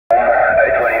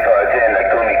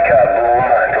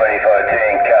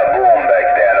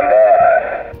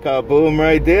Kaboom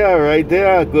right there, right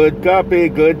there. Good copy,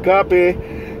 good copy.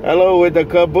 Hello with the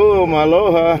kaboom,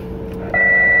 aloha. Danny,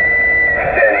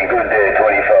 good day,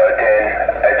 2510.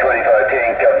 At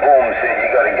 2510, kaboom, said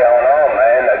you got it going on,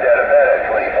 man. No doubt about it.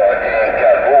 2510,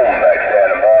 kaboom, back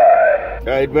standing by.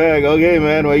 Right back. Okay,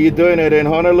 man. Well, you doing it in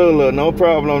Honolulu. No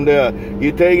problem there.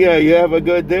 You take care. You have a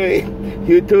good day.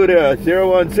 You too there.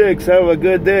 016. Have a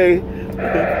good day.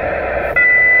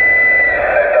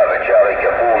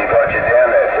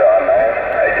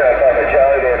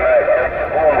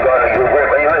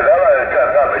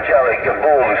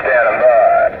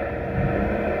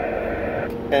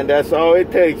 And that's all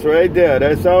it takes right there.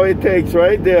 That's all it takes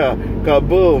right there.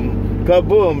 Kaboom.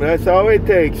 Kaboom. That's all it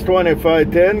takes.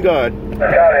 2510, God. Aloha.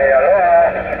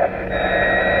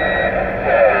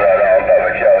 Right on,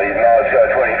 PapaChHI.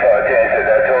 ModSqd 2510 said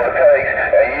that's all it takes.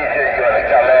 And you said you're going to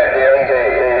come out there and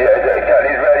cut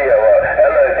his radio off.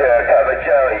 Hello to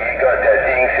PapaChHI. You got that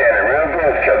thing sounding real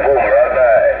good. Kaboom, right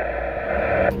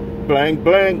back. Blank,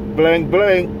 blank, blank,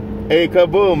 blank. Hey,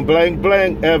 kaboom, blank,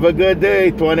 blank. Have a good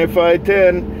day.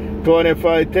 2510.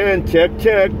 2510. Check,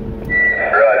 check. Right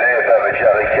there,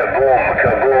 PapaChHI. Kaboom,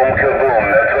 kaboom, kaboom.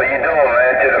 That's what you're doing,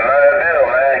 man. To the mobile,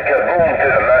 man. Kaboom to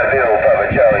the mobile,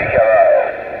 PapaChHI. Come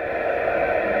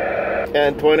on.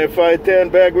 And 2510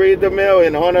 back read the mail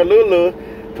in Honolulu.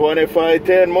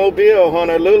 2510 Mobile,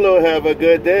 Honolulu. Have a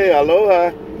good day.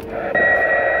 Aloha.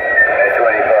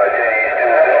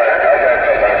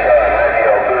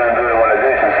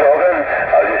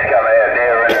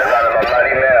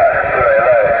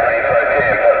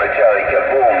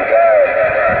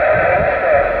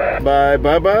 Bye,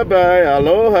 bye, bye, bye.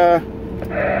 Aloha.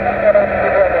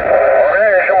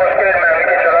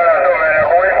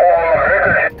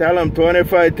 Tell him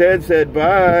 2510 said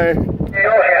bye.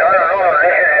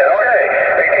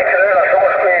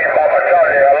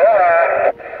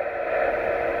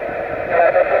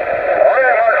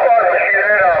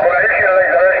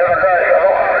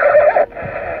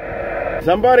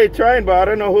 Somebody trying, but I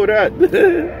don't know who that.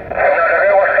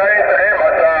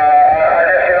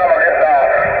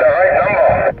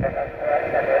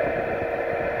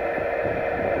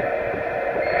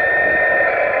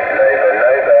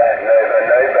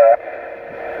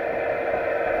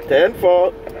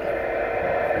 Tenfold.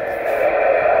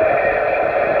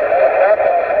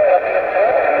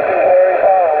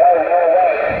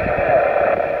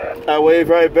 I wave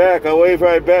right back. I wave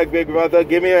right back, big brother.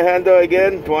 Give me a handle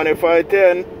again.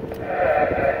 2510.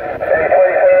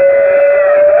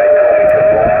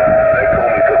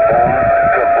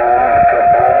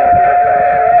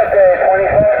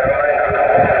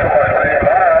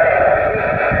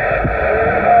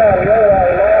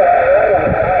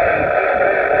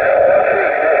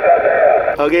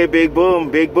 Okay, big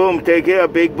boom, take care,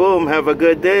 big boom, have a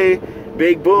good day,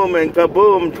 big boom and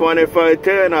kaboom,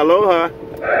 2510, aloha.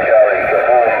 Charlie,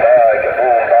 kaboom, bye,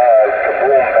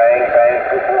 kaboom, bang, bang,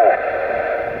 kaboom.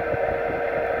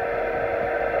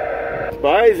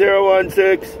 Bye,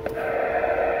 016.